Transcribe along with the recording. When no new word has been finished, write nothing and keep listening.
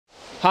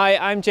Hi,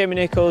 I'm Jamie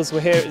Nicholls. We're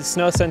here at the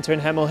Snow Centre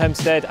in Hemel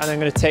Hempstead and I'm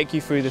going to take you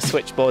through the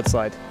switch board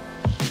slide.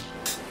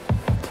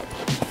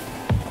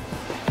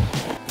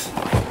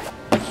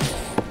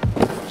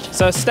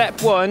 So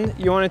step one,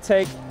 you want to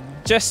take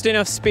just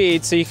enough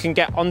speed so you can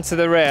get onto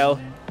the rail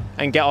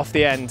and get off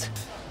the end.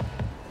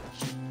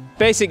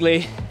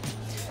 Basically,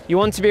 you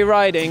want to be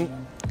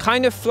riding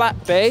kind of flat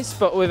base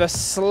but with a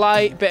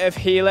slight bit of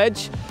heel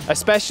edge,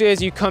 especially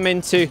as you come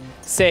into,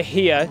 say,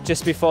 here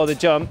just before the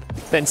jump.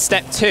 Then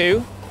step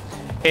two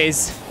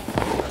is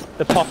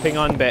the popping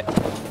on bit.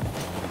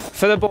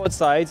 For the board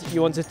slide,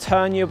 you want to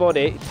turn your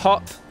body,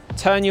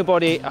 turn your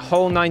body a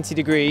whole 90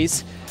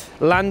 degrees,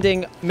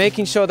 landing,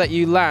 making sure that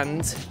you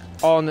land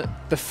on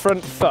the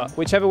front foot,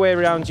 whichever way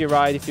around you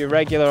ride, if you're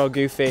regular or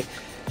goofy.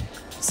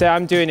 Say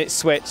I'm doing it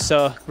switch,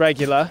 so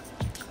regular.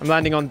 I'm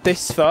landing on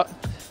this foot,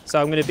 so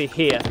I'm going to be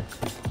here,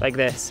 like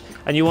this.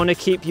 And you want to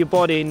keep your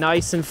body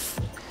nice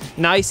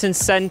and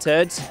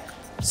centered,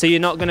 so you're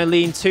not going to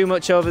lean too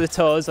much over the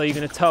toes, or you're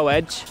going to toe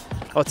edge,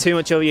 or too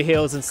much over your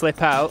heels and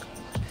slip out.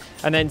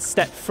 And then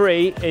step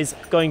three is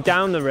going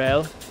down the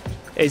rail,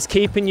 is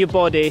keeping your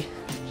body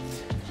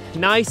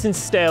nice and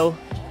still,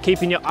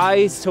 keeping your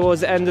eyes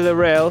towards the end of the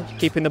rail,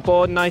 keeping the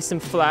board nice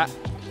and flat.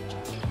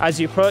 As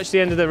you approach the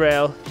end of the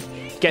rail,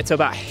 get to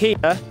about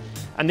here,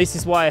 and this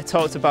is why I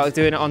talked about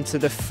doing it onto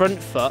the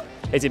front foot,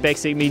 is it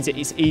basically means that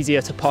it's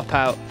easier to pop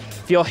out.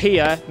 If you're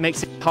here, it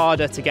makes it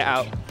harder to get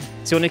out.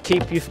 So you want to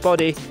keep your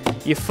body,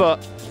 your foot,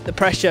 the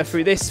pressure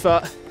through this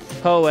foot,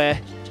 whole way.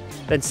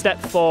 Then step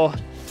four,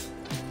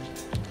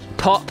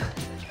 pop,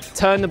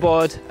 turn the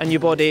board and your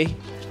body,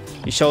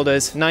 your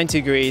shoulders 90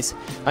 degrees,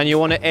 and you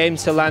want to aim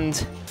to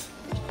land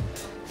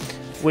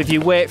with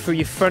your weight through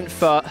your front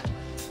foot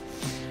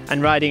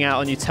and riding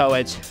out on your toe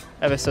edge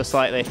ever so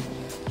slightly.